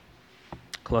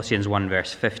Colossians 1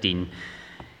 verse 15.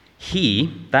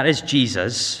 He, that is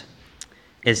Jesus,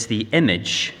 is the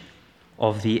image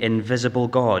of the invisible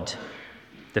God,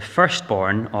 the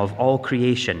firstborn of all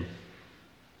creation.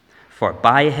 For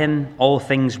by him all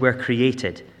things were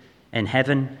created, in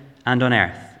heaven and on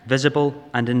earth, visible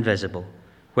and invisible,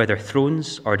 whether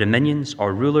thrones or dominions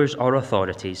or rulers or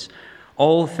authorities.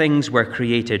 All things were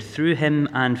created through him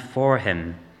and for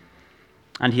him.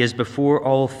 And he is before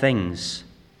all things,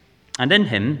 and in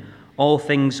him all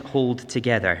things hold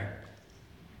together.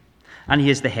 And he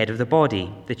is the head of the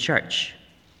body, the church.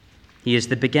 He is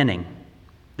the beginning,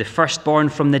 the firstborn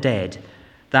from the dead,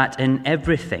 that in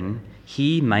everything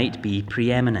he might be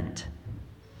preeminent.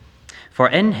 For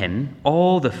in him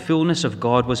all the fullness of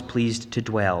God was pleased to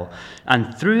dwell,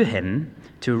 and through him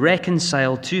to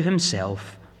reconcile to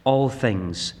himself all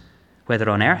things, whether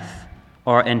on earth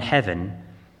or in heaven,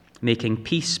 making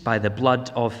peace by the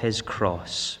blood of his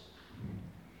cross.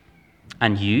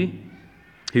 And you,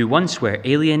 who once were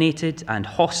alienated and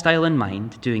hostile in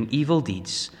mind, doing evil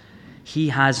deeds, he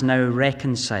has now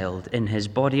reconciled in his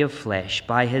body of flesh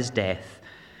by his death,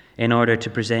 in order to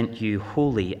present you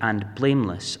holy and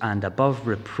blameless and above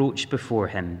reproach before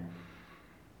him.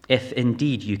 If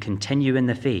indeed you continue in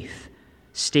the faith,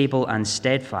 stable and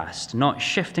steadfast, not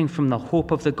shifting from the hope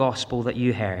of the gospel that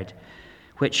you heard,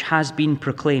 which has been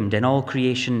proclaimed in all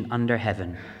creation under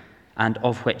heaven, and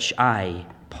of which I,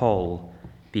 Paul,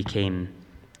 became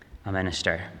a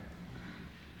minister.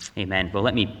 Amen. Well,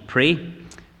 let me pray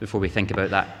before we think about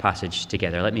that passage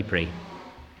together. Let me pray.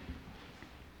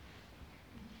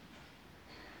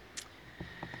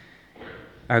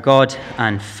 Our God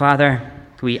and Father,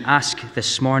 we ask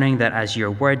this morning that as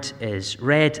your word is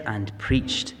read and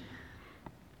preached,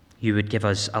 you would give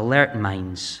us alert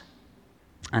minds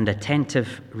and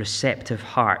attentive, receptive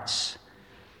hearts,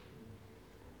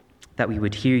 that we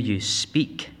would hear you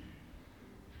speak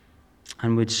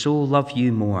and would so love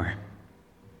you more.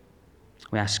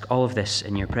 We ask all of this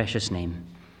in your precious name.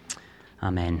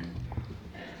 Amen.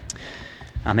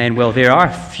 Amen. Well, there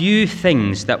are few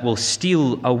things that will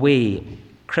steal away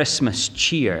Christmas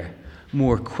cheer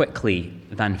more quickly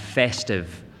than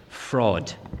festive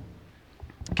fraud.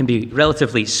 It can be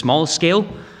relatively small scale.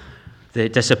 The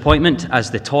disappointment as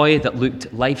the toy that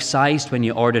looked life-sized when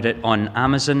you ordered it on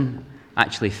Amazon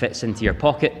actually fits into your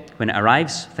pocket when it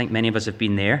arrives. I think many of us have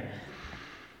been there.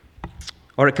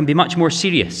 Or it can be much more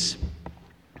serious.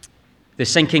 The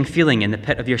sinking feeling in the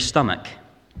pit of your stomach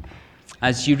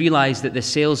as you realize that the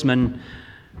salesman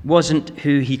wasn't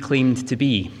who he claimed to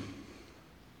be,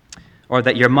 or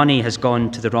that your money has gone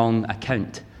to the wrong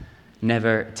account,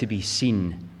 never to be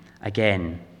seen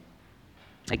again.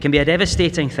 It can be a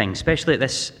devastating thing, especially at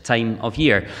this time of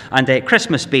year. And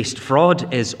Christmas-based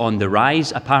fraud is on the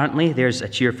rise, apparently. There's a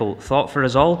cheerful thought for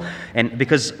us all,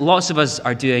 because lots of us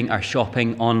are doing our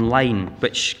shopping online,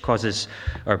 which causes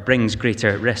or brings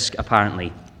greater risk,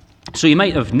 apparently. So you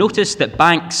might have noticed that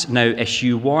banks now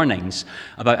issue warnings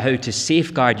about how to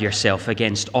safeguard yourself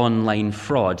against online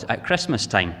fraud at Christmas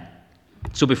time.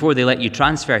 So before they let you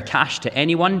transfer cash to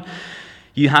anyone,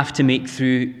 you have to make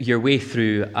your way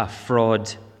through a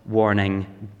fraud warning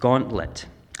gauntlet.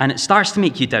 And it starts to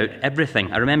make you doubt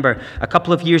everything. I remember a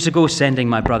couple of years ago sending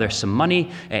my brother some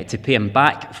money to pay him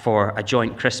back for a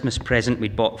joint Christmas present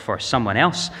we'd bought for someone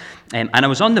else. And I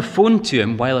was on the phone to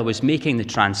him while I was making the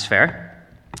transfer.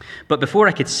 But before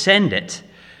I could send it,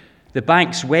 the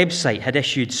bank's website had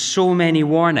issued so many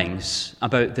warnings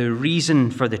about the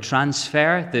reason for the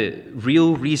transfer, the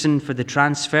real reason for the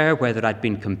transfer, whether I'd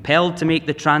been compelled to make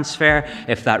the transfer,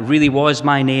 if that really was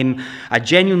my name. I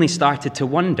genuinely started to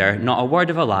wonder, not a word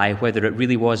of a lie, whether it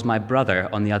really was my brother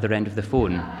on the other end of the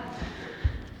phone.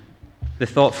 The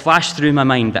thought flashed through my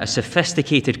mind that a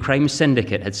sophisticated crime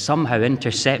syndicate had somehow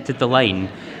intercepted the line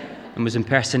and was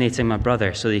impersonating my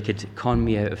brother so they could con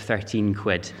me out of 13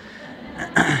 quid.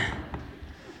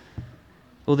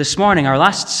 Well, this morning, our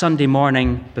last Sunday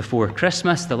morning before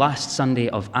Christmas, the last Sunday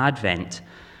of Advent,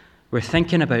 we're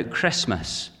thinking about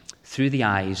Christmas through the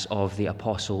eyes of the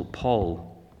Apostle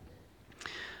Paul.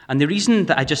 And the reason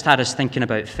that I just had us thinking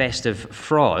about festive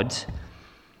fraud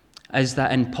is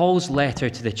that in Paul's letter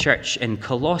to the church in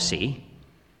Colossae,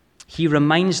 he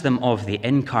reminds them of the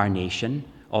incarnation,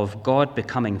 of God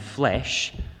becoming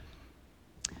flesh,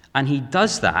 and he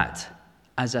does that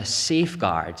as a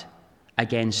safeguard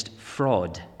against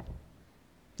fraud.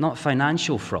 Not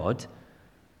financial fraud,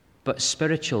 but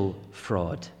spiritual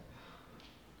fraud.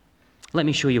 Let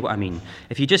me show you what I mean.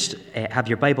 If you just have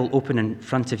your Bible open in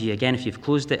front of you again, if you've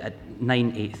closed it at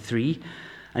 983,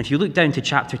 and if you look down to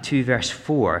chapter 2, verse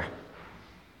 4.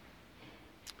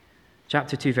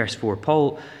 Chapter 2, verse 4.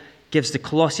 Paul gives the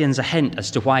Colossians a hint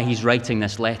as to why he's writing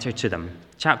this letter to them.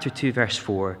 Chapter 2, verse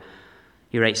 4,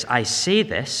 he writes, "I say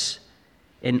this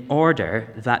in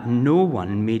order that no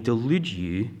one may delude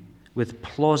you with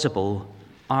plausible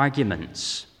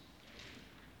arguments."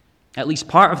 At least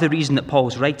part of the reason that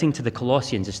Paul's writing to the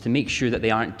Colossians is to make sure that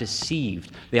they aren't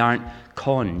deceived, they aren't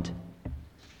conned.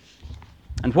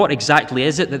 And what exactly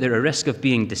is it that they're at risk of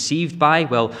being deceived by?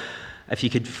 Well, if you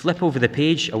could flip over the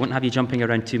page, I won't have you jumping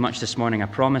around too much this morning, I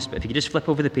promise, but if you could just flip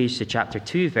over the page to chapter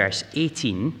 2, verse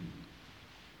 18,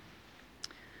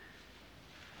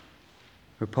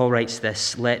 where Paul writes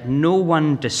this, "Let no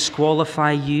one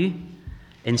disqualify you,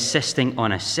 insisting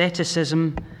on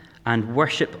asceticism and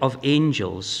worship of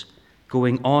angels,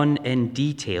 going on in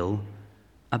detail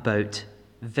about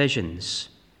visions."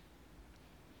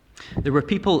 There were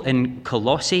people in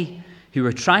Colossae who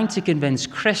were trying to convince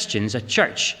Christians, a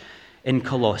church in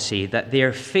Colossae, that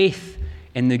their faith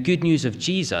in the good news of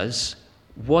Jesus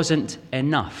wasn't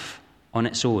enough on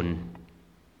its own,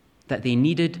 that they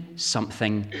needed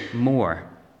something more.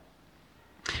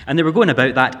 And they were going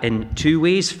about that in two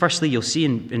ways. Firstly, you'll see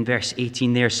in verse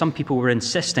 18 there, some people were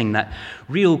insisting that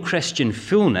real Christian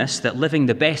fullness, that living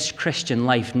the best Christian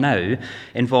life now,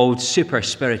 involved super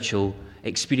spiritual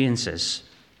experiences.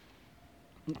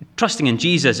 Trusting in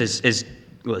Jesus is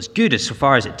good as so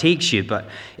far as it takes you, but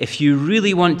if you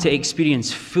really want to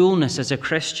experience fullness as a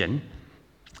Christian,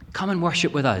 come and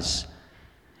worship with us.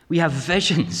 We have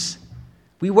visions.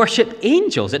 We worship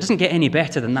angels. It doesn't get any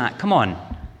better than that. Come on.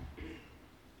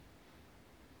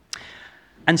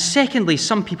 And secondly,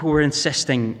 some people were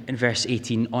insisting in verse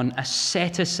 18 on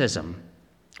asceticism,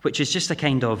 which is just a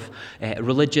kind of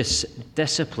religious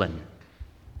discipline.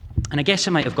 And I guess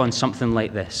it might have gone something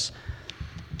like this.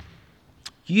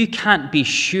 You can't be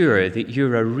sure that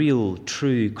you're a real,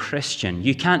 true Christian.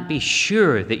 You can't be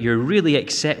sure that you're really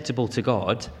acceptable to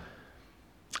God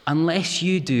unless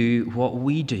you do what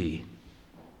we do.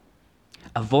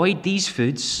 Avoid these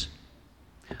foods,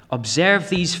 observe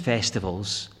these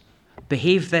festivals,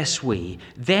 behave this way.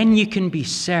 Then you can be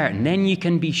certain, then you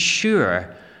can be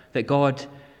sure that God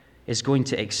is going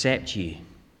to accept you.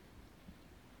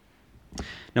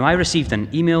 Now, I received an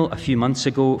email a few months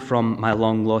ago from my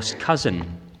long-lost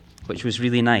cousin, which was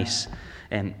really nice.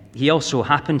 He also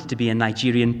happened to be a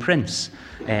Nigerian prince,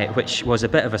 which was a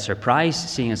bit of a surprise,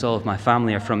 seeing as all of my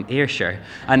family are from Ayrshire.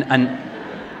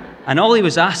 And all he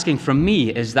was asking from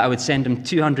me is that I would send him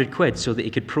 200 quid so that he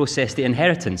could process the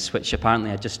inheritance, which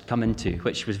apparently I'd just come into,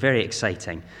 which was very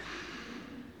exciting.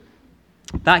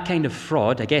 That kind of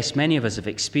fraud, I guess many of us have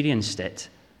experienced it,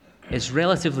 is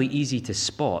relatively easy to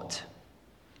spot.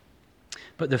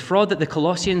 But the fraud that the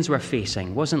Colossians were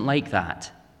facing wasn't like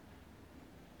that.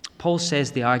 Paul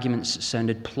says the arguments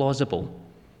sounded plausible.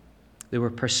 They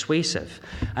were persuasive.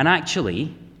 And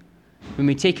actually, when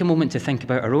we take a moment to think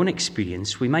about our own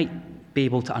experience, we might be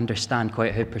able to understand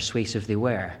quite how persuasive they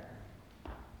were.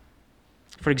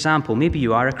 For example, maybe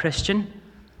you are a Christian,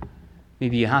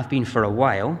 maybe you have been for a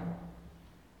while,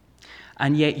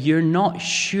 and yet you're not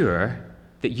sure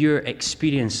that you're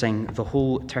experiencing the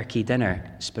whole turkey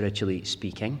dinner, spiritually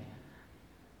speaking,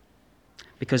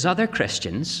 because other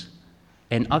Christians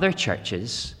in other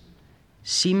churches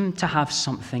seem to have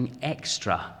something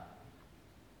extra,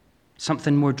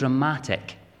 something more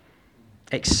dramatic,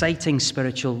 exciting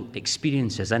spiritual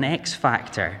experiences, an X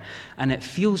factor, and it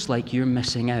feels like you're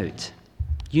missing out.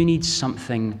 You need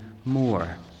something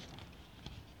more.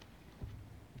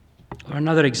 Or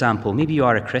another example, maybe you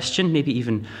are a Christian, maybe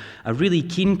even a really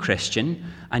keen Christian,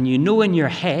 and you know in your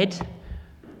head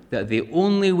that the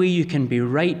only way you can be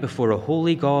right before a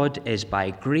holy God is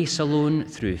by grace alone,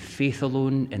 through faith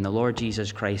alone, in the Lord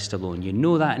Jesus Christ alone. You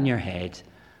know that in your head,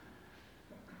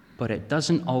 but it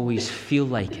doesn't always feel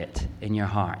like it in your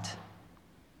heart.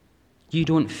 You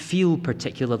don't feel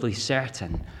particularly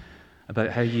certain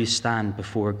about how you stand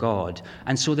before God.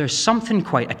 And so there's something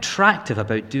quite attractive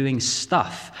about doing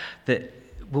stuff that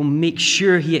will make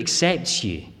sure he accepts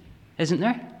you, isn't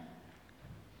there?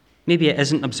 Maybe it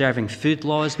isn't observing food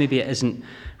laws, maybe it isn't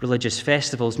religious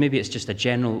festivals, maybe it's just a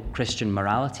general Christian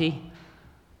morality,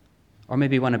 or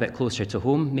maybe one a bit closer to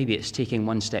home, maybe it's taking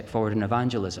one step forward in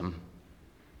evangelism.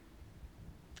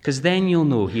 Because then you'll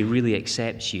know he really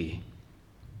accepts you.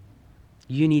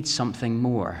 You need something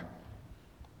more.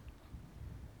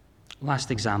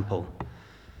 Last example.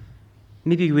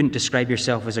 Maybe you wouldn't describe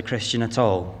yourself as a Christian at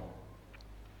all.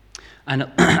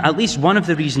 And at least one of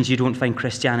the reasons you don't find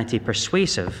Christianity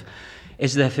persuasive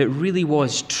is that if it really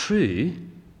was true,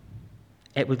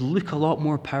 it would look a lot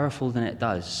more powerful than it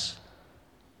does.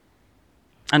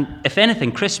 And if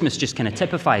anything, Christmas just kind of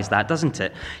typifies that, doesn't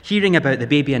it? Hearing about the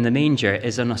baby in the manger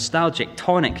is a nostalgic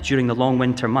tonic during the long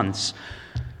winter months,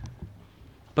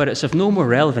 but it's of no more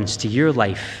relevance to your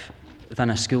life than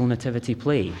a school nativity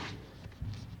play.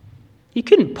 You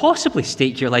couldn't possibly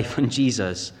stake your life on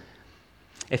Jesus.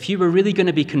 If you were really going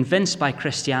to be convinced by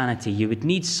Christianity, you would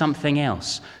need something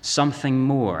else, something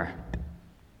more.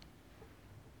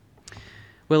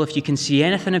 Well, if you can see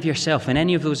anything of yourself in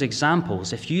any of those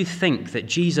examples, if you think that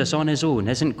Jesus on his own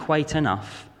isn't quite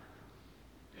enough,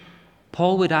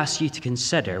 Paul would ask you to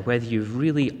consider whether you've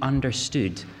really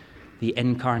understood the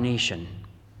incarnation.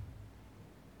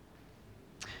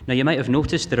 Now, you might have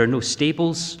noticed there are no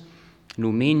stables, no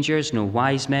mangers, no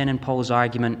wise men in Paul's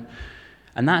argument,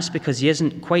 and that's because he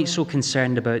isn't quite so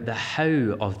concerned about the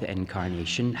how of the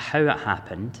incarnation, how it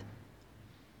happened.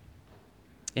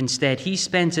 Instead, he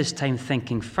spends his time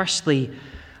thinking, firstly,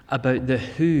 about the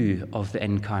who of the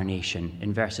incarnation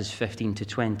in verses 15 to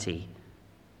 20.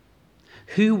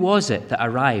 Who was it that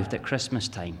arrived at Christmas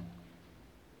time?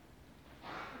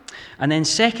 And then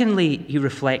secondly, he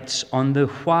reflects on the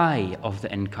why of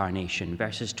the incarnation,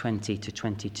 verses 20 to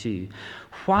 22.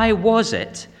 Why was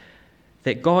it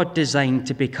that God designed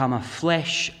to become a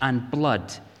flesh and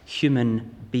blood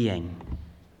human being?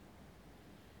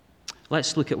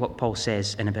 Let's look at what Paul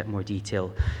says in a bit more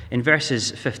detail. In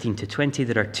verses 15 to 20,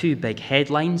 there are two big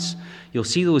headlines. You'll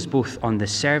see those both on the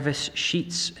service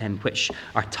sheets, which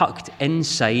are tucked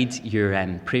inside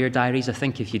your prayer diaries. I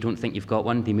think if you don't think you've got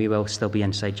one, they may well still be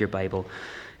inside your Bible.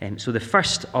 So the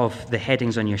first of the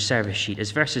headings on your service sheet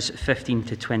is verses 15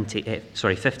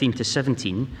 to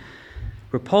 17,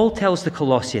 where Paul tells the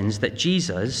Colossians that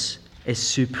Jesus is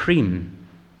supreme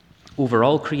over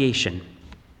all creation.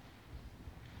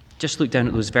 Just look down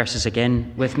at those verses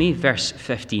again with me. Verse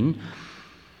 15.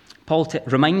 Paul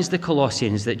reminds the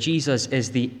Colossians that Jesus is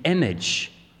the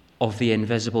image of the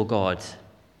invisible God.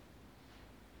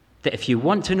 That if you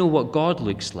want to know what God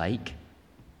looks like,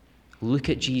 look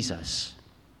at Jesus.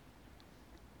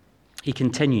 He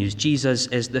continues, Jesus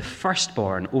is the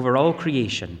firstborn over all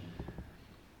creation.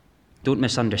 Don't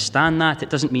misunderstand that.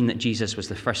 It doesn't mean that Jesus was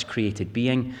the first created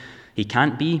being. He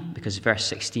can't be, because verse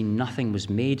 16, nothing was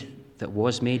made that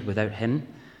was made without him.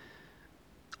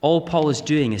 All Paul is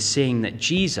doing is saying that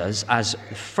Jesus, as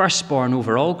the firstborn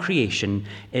over all creation,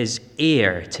 is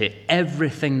heir to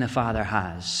everything the Father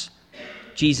has.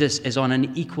 Jesus is on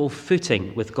an equal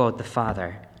footing with God the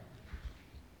Father.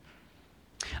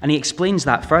 And he explains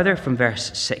that further from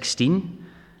verse 16.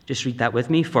 Just read that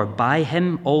with me. For by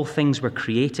him all things were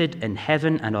created in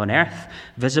heaven and on earth,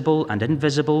 visible and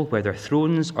invisible, whether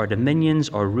thrones or dominions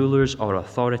or rulers or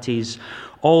authorities.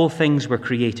 All things were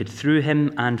created through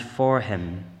him and for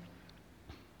him.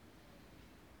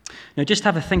 Now just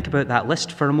have a think about that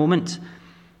list for a moment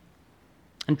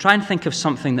and try and think of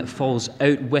something that falls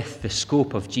out with the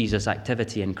scope of Jesus'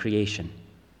 activity in creation.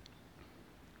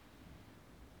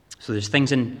 So there's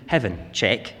things in heaven,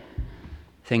 check.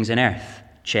 Things in earth,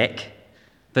 check.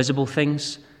 Visible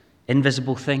things,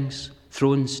 invisible things,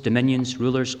 thrones, dominions,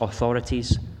 rulers,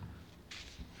 authorities.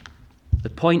 The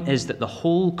point is that the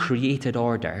whole created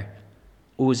order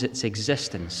owes its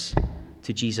existence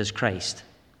to Jesus Christ.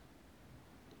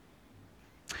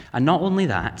 And not only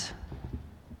that,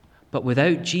 but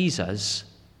without Jesus,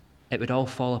 it would all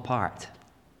fall apart.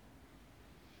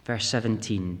 Verse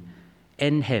 17,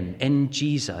 in him, in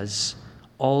Jesus,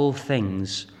 all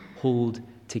things hold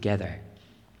together.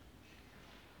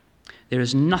 There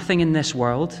is nothing in this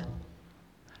world,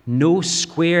 no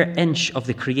square inch of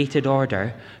the created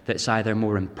order that's either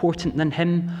more important than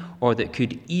him or that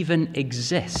could even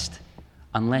exist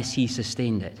unless he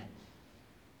sustained it.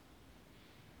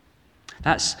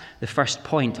 That's the first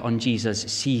point on Jesus'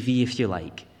 CV, if you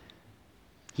like.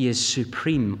 He is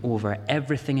supreme over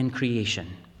everything in creation.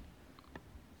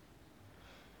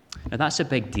 Now that's a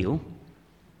big deal.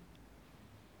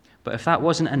 But if that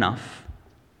wasn't enough,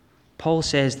 Paul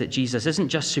says that Jesus isn't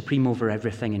just supreme over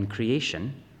everything in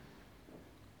creation.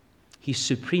 He's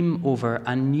supreme over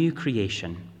a new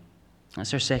creation.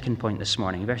 That's our second point this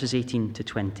morning, verses 18 to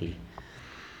 20.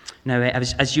 Now,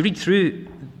 as you read through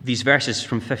these verses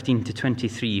from 15 to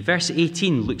 23, verse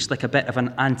 18 looks like a bit of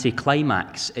an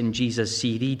anticlimax in Jesus'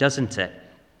 CV, doesn't it?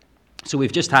 So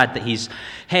we've just had that he's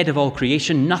head of all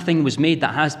creation. Nothing was made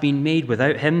that has been made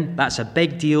without him. That's a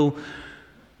big deal.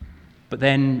 But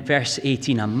then verse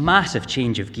 18, a massive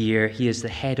change of gear. He is the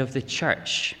head of the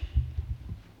church.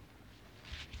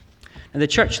 Now, the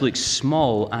church looks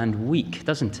small and weak,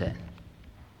 doesn't it?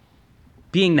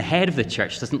 Being the head of the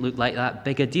church doesn't look like that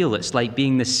big a deal. It's like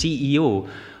being the CEO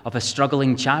of a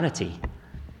struggling charity.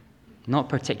 Not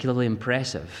particularly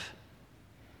impressive.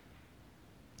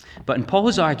 But in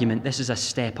Paul's argument, this is a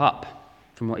step up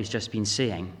from what he's just been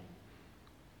saying.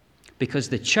 Because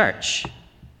the church,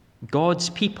 God's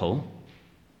people,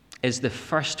 is the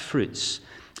first fruits,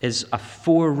 is a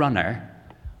forerunner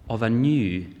of a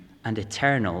new and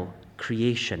eternal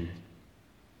creation.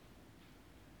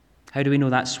 How do we know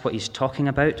that's what he's talking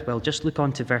about? Well, just look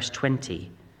on to verse 20.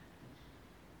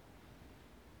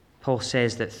 Paul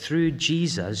says that through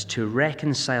Jesus to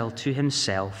reconcile to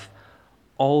himself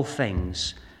all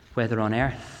things, whether on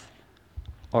earth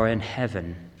or in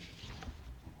heaven.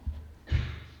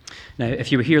 Now,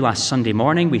 if you were here last Sunday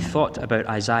morning, we thought about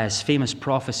Isaiah's famous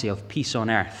prophecy of peace on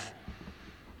earth,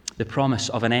 the promise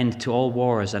of an end to all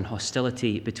wars and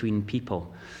hostility between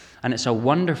people. And it's a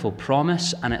wonderful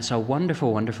promise, and it's a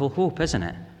wonderful, wonderful hope, isn't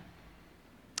it?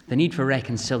 The need for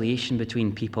reconciliation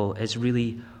between people is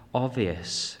really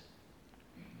obvious.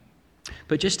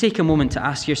 But just take a moment to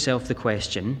ask yourself the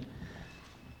question,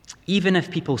 even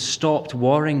if people stopped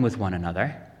warring with one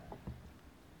another,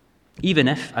 even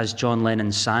if, as John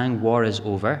Lennon sang, war is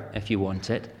over, if you want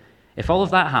it, if all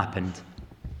of that happened,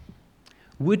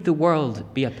 would the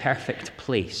world be a perfect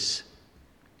place?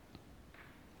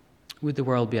 Would the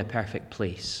world be a perfect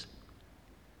place?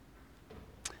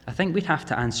 I think we'd have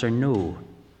to answer no.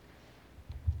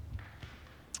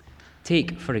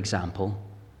 Take, for example,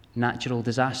 natural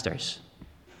disasters.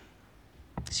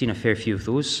 I've seen a fair few of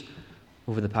those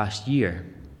over the past year.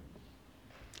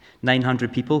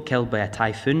 900 people killed by a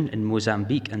typhoon in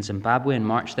Mozambique and Zimbabwe in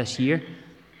March this year.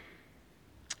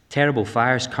 Terrible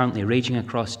fires currently raging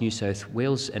across New South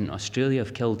Wales in Australia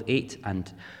have killed 8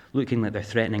 and looking like they're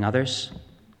threatening others.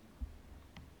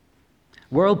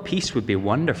 World peace would be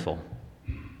wonderful.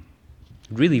 It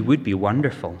really would be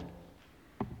wonderful.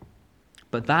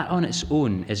 But that on its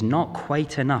own is not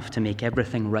quite enough to make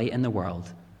everything right in the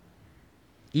world.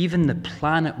 Even the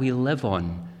planet we live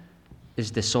on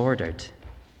is disordered.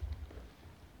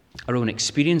 Our own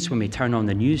experience when we turn on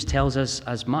the news tells us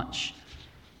as much.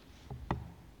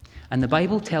 And the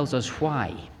Bible tells us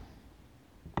why.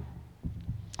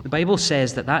 The Bible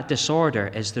says that disorder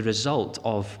is the result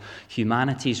of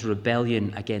humanity's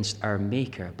rebellion against our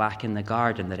Maker back in the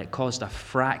garden, that it caused a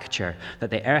fracture, that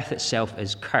the earth itself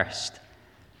is cursed.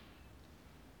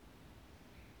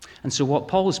 And so what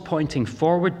Paul is pointing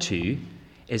forward to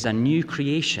is a new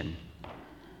creation,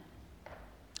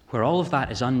 where all of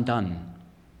that is undone,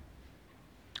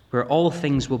 where all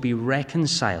things will be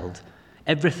reconciled,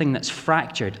 everything that's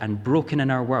fractured and broken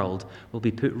in our world will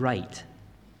be put right.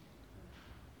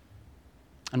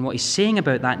 And what he's saying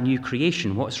about that new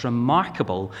creation, what's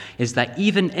remarkable, is that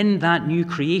even in that new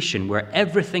creation, where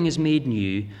everything is made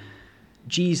new,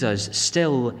 Jesus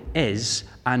still is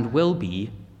and will be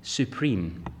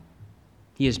supreme.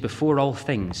 He is before all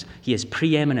things. He is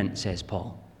preeminent, says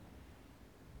Paul.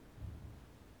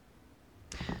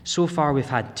 So far, we've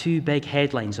had 2 big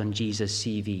headlines on Jesus'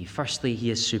 CV. Firstly,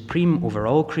 he is supreme over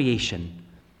all creation.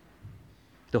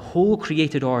 The whole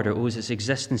created order owes its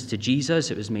existence to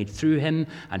Jesus. It was made through him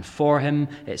and for him.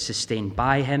 It's sustained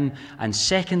by him. And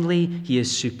secondly, he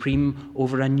is supreme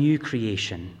over a new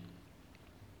creation.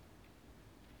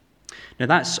 Now,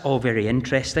 that's all very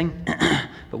interesting,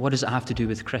 but what does it have to do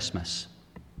with Christmas?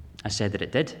 I said that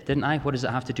it did, didn't I? What does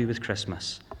it have to do with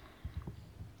Christmas?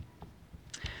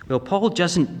 Well, Paul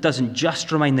doesn't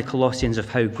just remind the Colossians of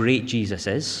how great Jesus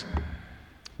is,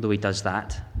 though he does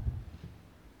that.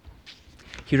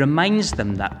 He reminds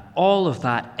them that all of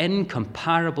that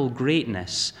incomparable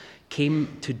greatness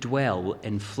came to dwell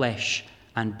in flesh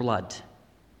and blood.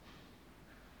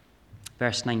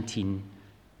 Verse 19,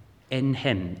 in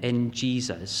him, in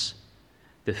Jesus,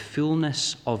 the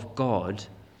fullness of God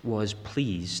was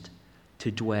pleased to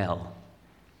dwell.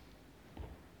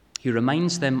 He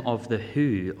reminds them of the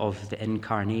who of the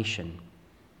incarnation,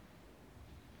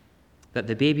 that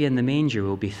the baby in the manger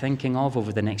we'll be thinking of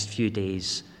over the next few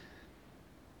days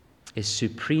is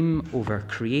supreme over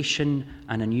creation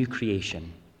and a new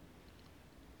creation.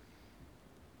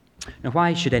 Now,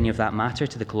 why should any of that matter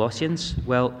to the Colossians?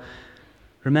 Well,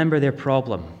 remember their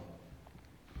problem.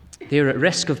 They're at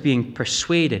risk of being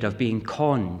persuaded, of being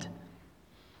conned,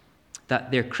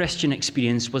 that their Christian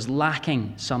experience was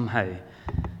lacking somehow.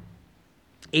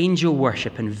 Angel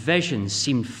worship and visions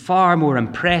seemed far more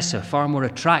impressive, far more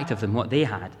attractive than what they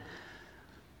had.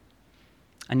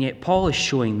 And yet Paul is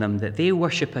showing them that they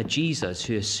worship a Jesus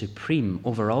who is supreme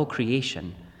over all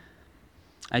creation,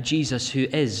 a Jesus who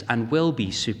is and will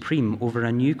be supreme over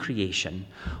a new creation,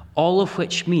 all of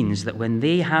which means that when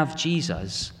they have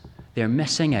Jesus, they're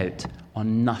missing out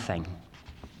on nothing.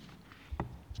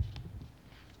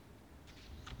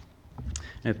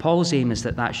 Now, Paul's aim is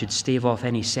that should stave off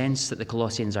any sense that the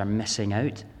Colossians are missing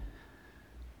out.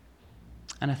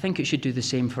 And I think it should do the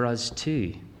same for us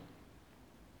too.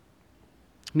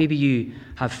 Maybe you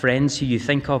have friends who you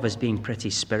think of as being pretty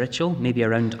spiritual, maybe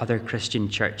around other Christian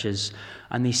churches,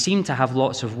 and they seem to have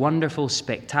lots of wonderful,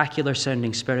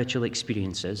 spectacular-sounding spiritual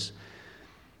experiences,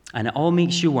 and it all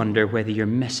makes you wonder whether you're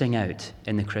missing out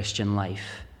in the Christian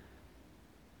life.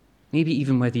 Maybe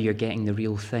even whether you're getting the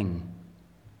real thing.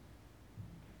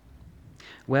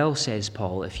 Well, says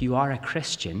Paul, if you are a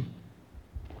Christian,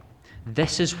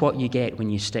 this is what you get when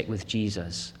you stick with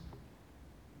Jesus.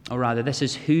 Or rather, this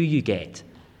is who you get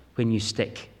when you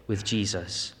stick with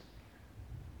Jesus.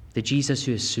 The Jesus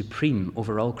who is supreme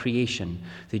over all creation,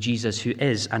 the Jesus who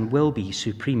is and will be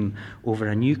supreme over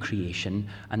a new creation,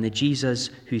 and the Jesus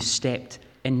who stepped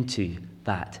into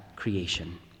that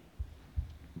creation.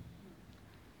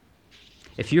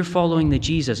 If you're following the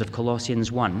Jesus of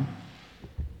Colossians 1,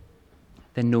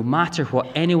 then no matter what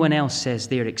anyone else says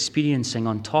they're experiencing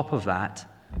on top of that,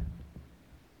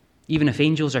 even if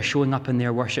angels are showing up in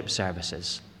their worship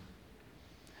services,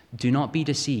 do not be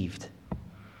deceived.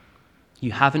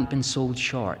 You haven't been sold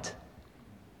short.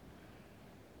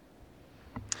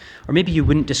 Or maybe you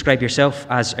wouldn't describe yourself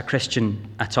as a Christian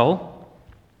at all,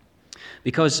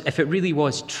 because if it really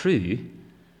was true,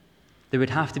 there would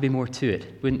have to be more to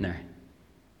it, wouldn't there?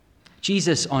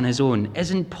 Jesus on his own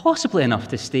isn't possibly enough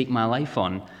to stake my life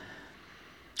on.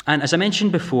 And as I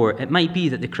mentioned before, it might be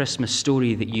that the Christmas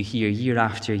story that you hear year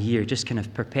after year just kind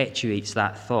of perpetuates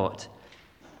that thought.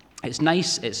 It's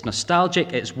nice, it's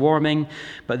nostalgic, it's warming,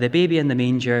 but the baby in the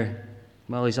manger,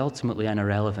 well, is ultimately an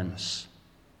irrelevance.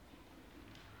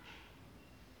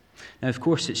 Now, of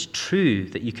course, it's true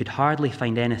that you could hardly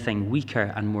find anything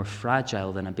weaker and more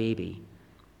fragile than a baby.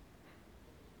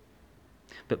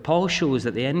 But Paul shows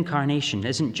that the incarnation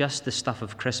isn't just the stuff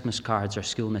of Christmas cards or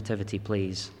school nativity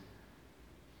plays.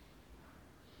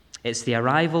 It's the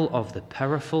arrival of the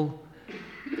powerful,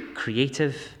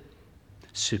 creative,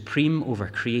 supreme over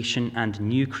creation and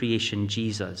new creation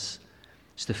Jesus.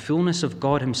 It's the fullness of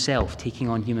God himself taking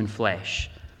on human flesh.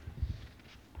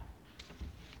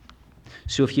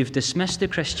 So if you've dismissed the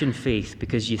Christian faith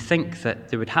because you think that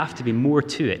there would have to be more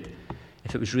to it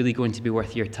if it was really going to be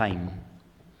worth your time,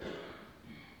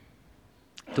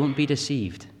 don't be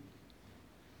deceived.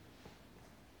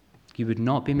 You would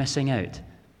not be missing out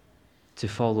to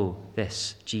follow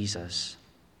this Jesus.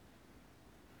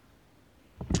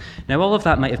 Now, all of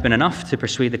that might have been enough to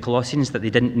persuade the Colossians that they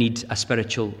didn't need a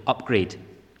spiritual upgrade.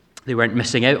 They weren't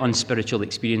missing out on spiritual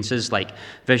experiences like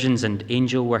visions and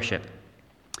angel worship.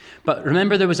 But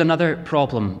remember, there was another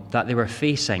problem that they were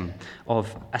facing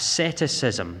of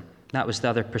asceticism. That was the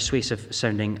other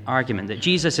persuasive-sounding argument, that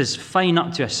Jesus is fine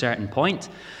up to a certain point,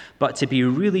 but to be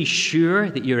really sure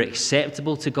that you're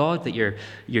acceptable to God, that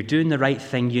you're doing the right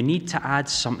thing, you need to add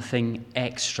something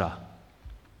extra.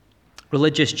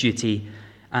 Religious duty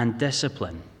and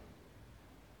discipline.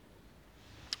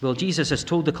 Well, Jesus has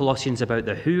told the Colossians about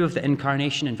the who of the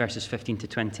incarnation in verses 15 to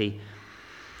 20,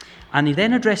 and he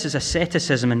then addresses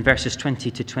asceticism in verses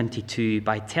 20 to 22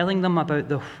 by telling them about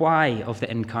the why of the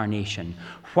incarnation,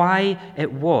 why it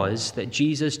was that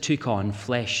Jesus took on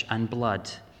flesh and blood.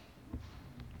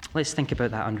 Let's think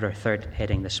about that under our third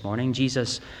heading this morning.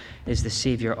 Jesus is the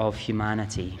Savior of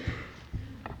humanity.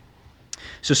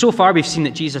 So far we've seen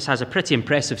that Jesus has a pretty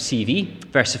impressive CV.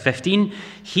 Verse 15,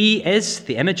 he is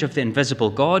the image of the invisible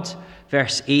God.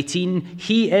 Verse 18,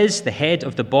 he is the head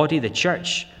of the body, the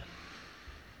church.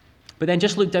 But then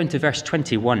just look down to verse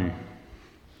 21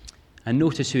 and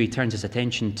notice who he turns his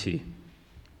attention to.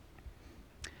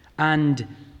 And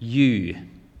you.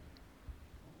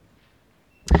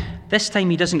 This time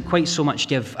he doesn't quite so much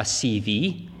give a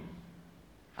CV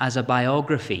as a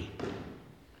biography.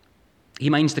 He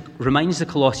reminds the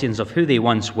Colossians of who they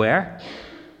once were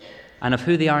and of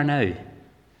who they are now.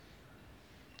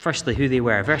 Firstly, who they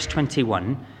were. Verse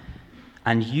 21,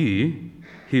 and you,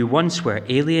 who once were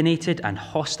alienated and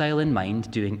hostile in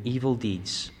mind, doing evil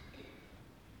deeds.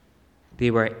 They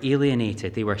were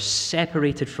alienated. They were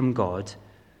separated from God.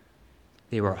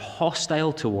 They were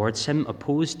hostile towards him,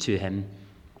 opposed to him,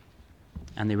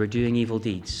 and they were doing evil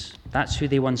deeds. That's who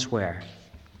they once were.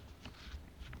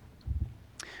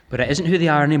 But it isn't who they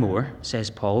are anymore, says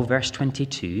Paul. Verse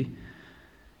 22,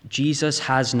 Jesus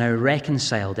has now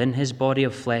reconciled in his body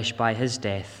of flesh by his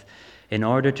death, in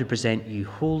order to present you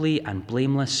holy and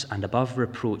blameless and above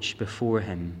reproach before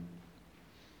him.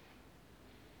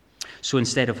 So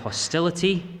instead of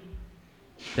hostility,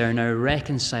 they're now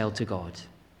reconciled to God.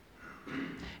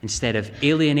 Instead of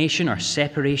alienation or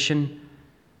separation,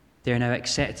 they're now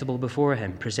acceptable before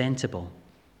him, presentable.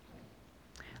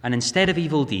 And instead of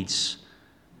evil deeds,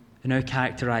 They're now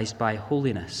characterized by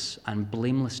holiness and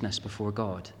blamelessness before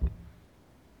God.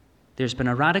 There's been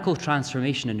a radical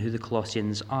transformation in who the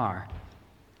Colossians are.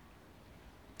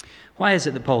 Why is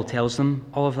it that Paul tells them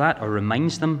all of that, or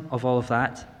reminds them of all of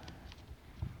that?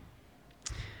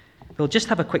 We'll just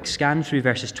have a quick scan through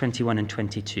verses 21 and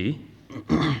 22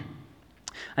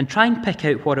 and try and pick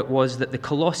out what it was that the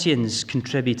Colossians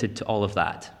contributed to all of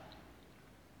that.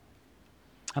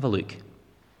 Have a look.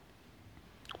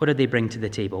 What did they bring to the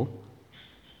table?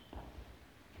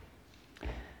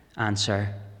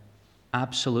 Answer: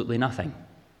 absolutely nothing.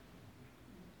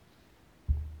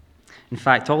 In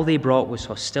fact, all they brought was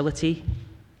hostility,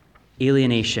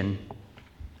 alienation,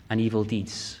 and evil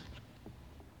deeds.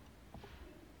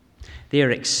 They are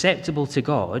acceptable to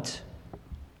God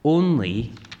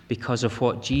only because of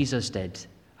what Jesus did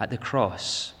at the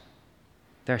cross.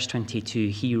 Verse 22,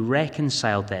 he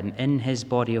reconciled them in his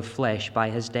body of flesh by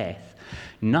his death.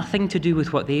 Nothing to do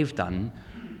with what they've done,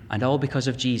 and all because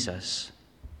of Jesus.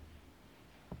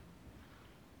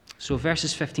 So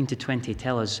verses 15 to 20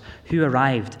 tell us who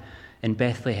arrived in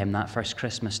Bethlehem that first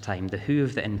Christmas time, the who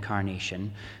of the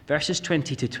incarnation. Verses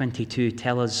 20 to 22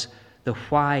 tell us the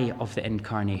why of the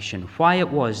incarnation, why it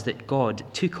was that God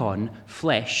took on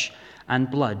flesh and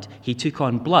blood. He took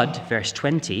on blood, verse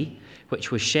 20,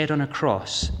 which was shed on a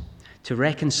cross to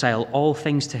reconcile all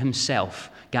things to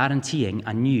himself, guaranteeing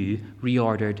a new,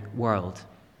 reordered world.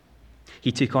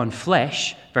 He took on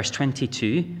flesh, verse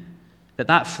 22,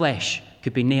 that flesh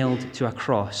could be nailed to a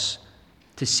cross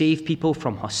to save people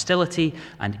from hostility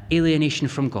and alienation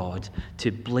from God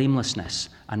to blamelessness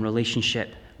and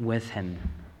relationship with him.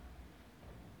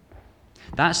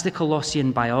 That's the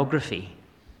Colossian biography.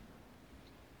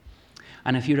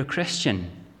 And if you're a Christian,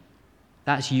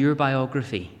 that's your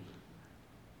biography.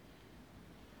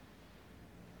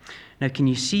 Now, can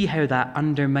you see how that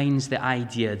undermines the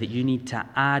idea that you need to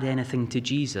add anything to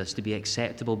Jesus to be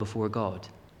acceptable before God?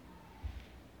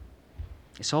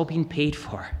 It's all been paid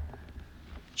for.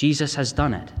 Jesus has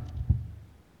done it.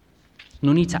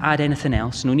 No need to add anything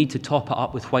else. No need to top it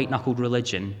up with white-knuckled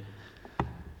religion.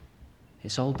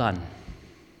 It's all done.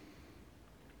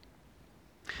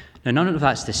 Now, none of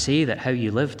that's to say that how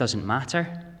you live doesn't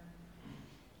matter.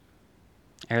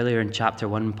 Earlier in chapter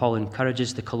 1, Paul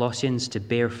encourages the Colossians to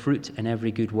bear fruit in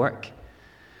every good work.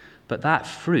 But that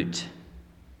fruit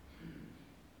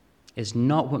is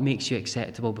not what makes you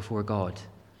acceptable before God.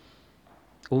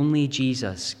 Only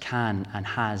Jesus can and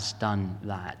has done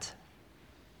that.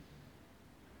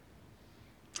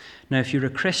 Now, if you're a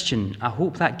Christian, I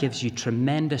hope that gives you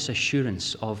tremendous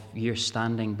assurance of your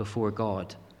standing before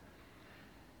God.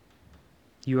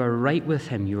 You are right with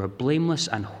him. You are blameless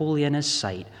and holy in his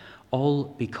sight, all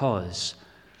because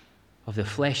of the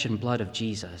flesh and blood of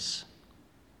Jesus.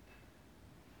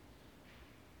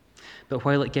 But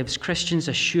while it gives Christians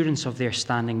assurance of their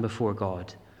standing before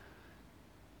God,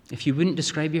 if you wouldn't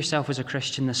describe yourself as a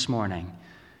Christian this morning,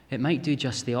 it might do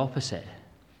just the opposite.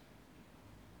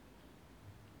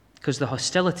 Because the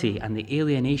hostility and the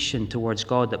alienation towards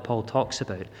God that Paul talks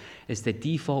about is the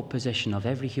default position of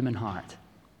every human heart.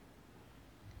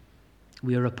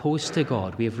 We are opposed to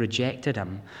God. We have rejected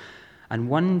him. And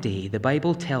one day, the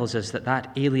Bible tells us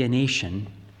that alienation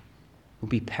will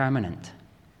be permanent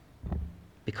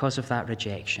because of that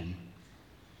rejection.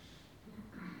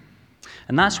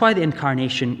 And that's why the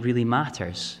incarnation really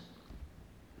matters.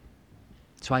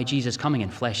 That's why Jesus coming in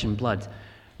flesh and blood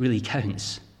really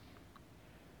counts.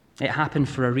 It happened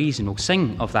for a reason. We'll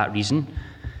sing of that reason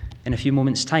in a few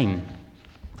moments' time.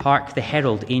 Hark, the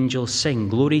herald angels sing,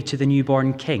 glory to the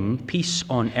newborn King, peace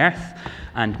on earth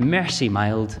and mercy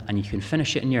mild, and you can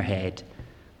finish it in your head,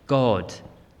 God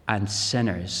and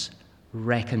sinners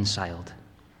reconciled.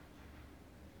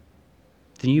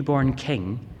 The newborn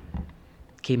King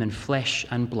came in flesh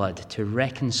and blood to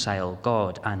reconcile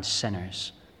God and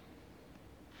sinners.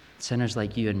 Sinners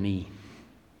like you and me.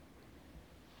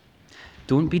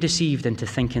 Don't be deceived into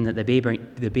thinking that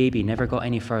the baby never got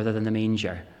any further than the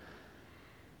manger.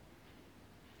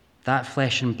 That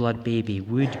flesh and blood baby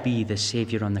would be the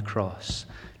Savior on the cross.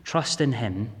 Trust in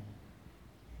him,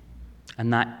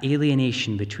 and that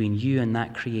alienation between you and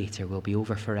that Creator will be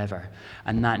over forever.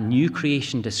 And that new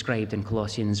creation described in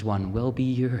Colossians 1 will be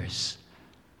yours.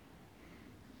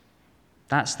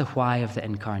 That's the why of the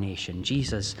incarnation.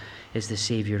 Jesus is the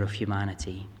Savior of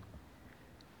humanity.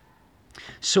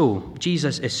 So,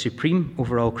 Jesus is supreme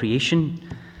over all creation.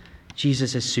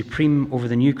 Jesus is supreme over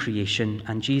the new creation,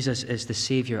 and Jesus is the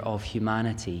Savior of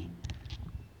humanity.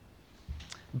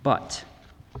 But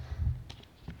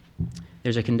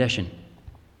there's a condition.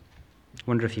 I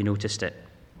wonder if you noticed it.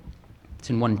 It's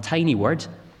in one tiny word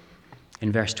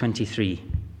in verse 23.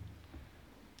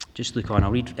 Just look on,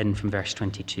 I'll read in from verse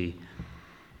 22.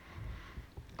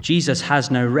 Jesus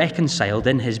has now reconciled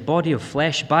in his body of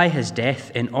flesh by his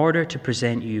death in order to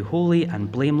present you holy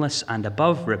and blameless and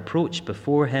above reproach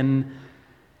before him,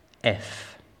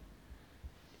 if,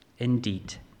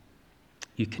 indeed,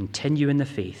 you continue in the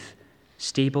faith,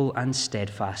 stable and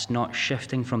steadfast, not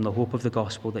shifting from the hope of the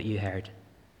gospel that you heard.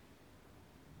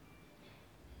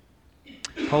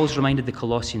 Paul's reminded the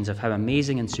Colossians of how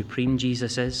amazing and supreme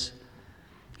Jesus is.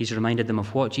 He's reminded them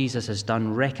of what Jesus has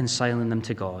done, reconciling them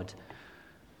to God.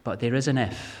 But there is an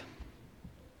if.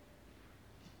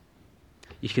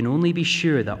 You can only be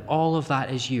sure that all of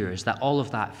that is yours, that all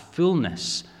of that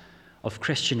fullness of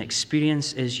Christian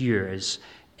experience is yours,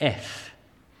 if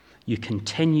you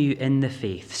continue in the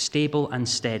faith, stable and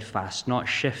steadfast, not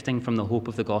shifting from the hope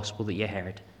of the gospel that you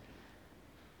heard.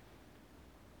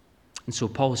 And so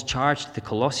Paul's charge to the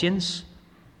Colossians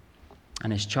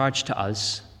and his charge to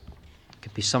us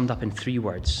could be summed up in 3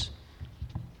 words.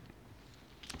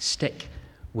 Stick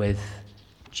with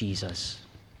Jesus.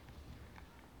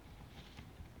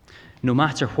 No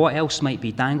matter what else might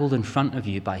be dangled in front of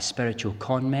you by spiritual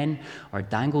con men or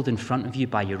dangled in front of you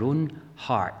by your own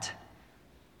heart,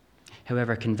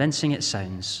 however convincing it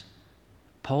sounds,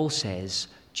 Paul says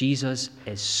Jesus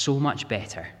is so much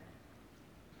better.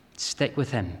 Stick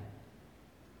with him.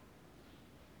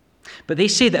 But they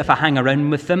say that if I hang around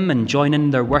with them and join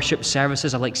in their worship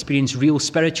services, I'll experience real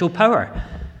spiritual power.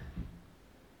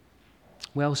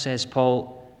 Well, says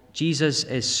Paul, Jesus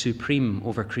is supreme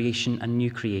over creation and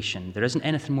new creation. There isn't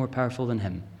anything more powerful than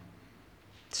him.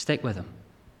 Stick with him.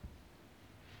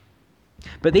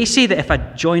 But they say that if I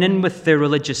join in with their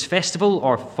religious festival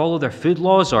or follow their food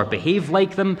laws or behave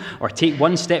like them or take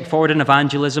one step forward in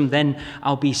evangelism, then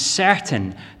I'll be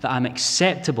certain that I'm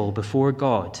acceptable before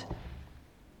God.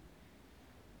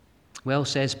 Well,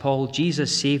 says Paul,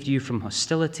 Jesus saved you from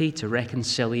hostility to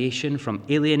reconciliation, from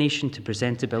alienation to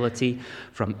presentability,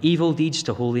 from evil deeds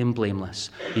to holy and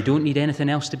blameless. You don't need anything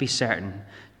else to be certain.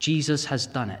 Jesus has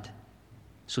done it.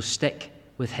 So stick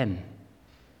with him.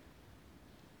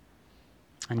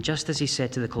 And just as he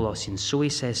said to the Colossians, so he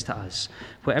says to us,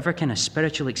 whatever kind of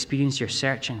spiritual experience you're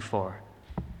searching for,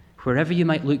 wherever you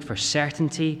might look for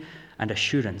certainty and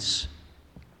assurance,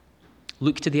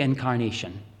 look to the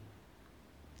incarnation.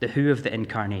 The who of the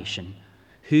incarnation.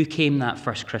 Who came that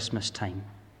first Christmas time?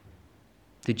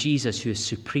 The Jesus who is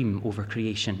supreme over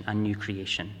creation and new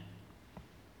creation.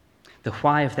 The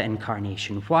why of the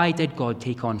incarnation. Why did God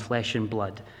take on flesh and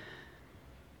blood?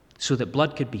 So that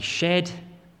blood could be shed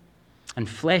and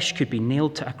flesh could be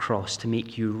nailed to a cross to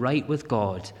make you right with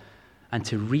God and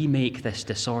to remake this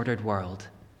disordered world.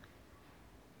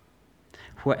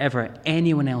 Whatever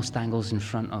anyone else dangles in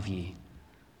front of you,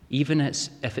 even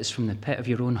if it's from the pit of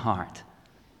your own heart,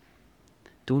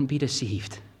 don't be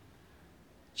deceived.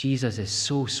 Jesus is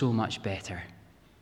so, so much better.